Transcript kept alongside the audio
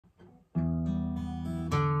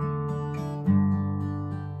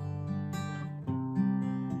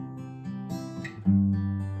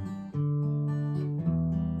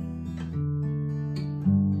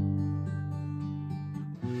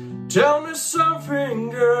Tell me something,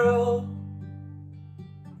 girl.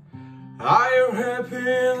 Are you happy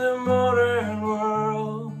in the modern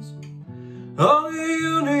world? Or do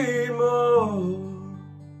you need more?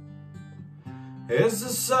 Is there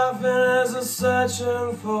something as I'm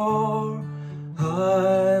searching for?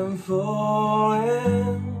 I'm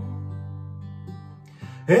falling.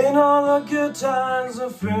 In all the good times I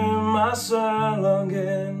feel myself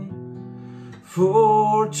longing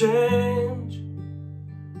for change,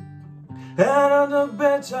 and on the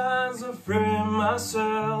bad times I free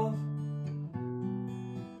myself.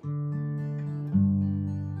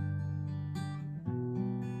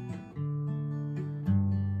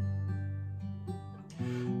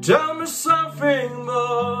 Tell me something,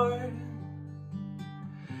 boy.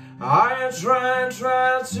 I try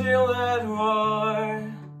to till that boy.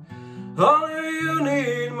 Only you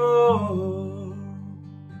need more.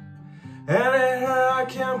 And I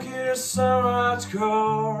can't keep so much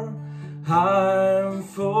core. I'm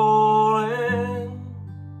falling.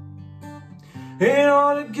 In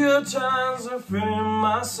all the good times I feel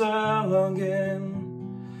myself longing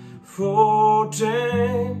for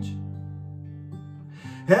change,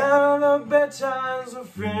 and on the bad times I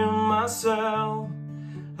feel myself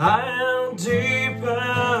I am deeper,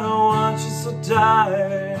 watches to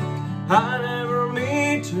die. I never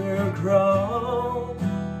meet to grow.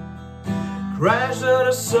 Crash to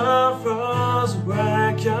the surface where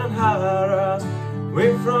I can hide us.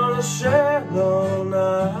 We from the shallow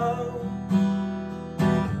now.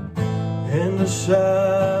 In the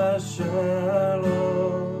shallow,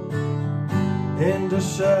 in the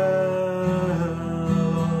shallow,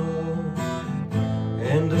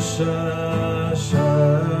 in the shallow,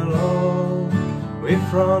 we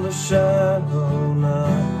from the shallow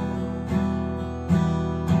now.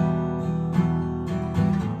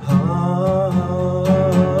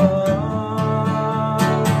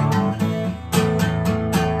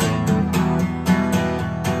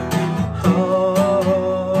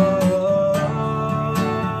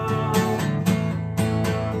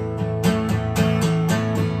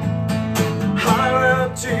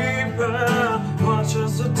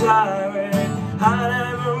 Watches the diary, I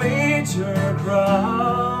never meet your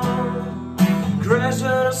ground. Crash to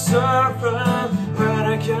the surface where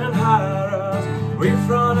they can hide us. We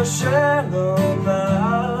from the shallow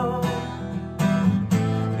now.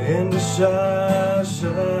 In the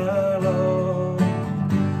shallow,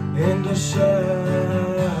 in the shallow.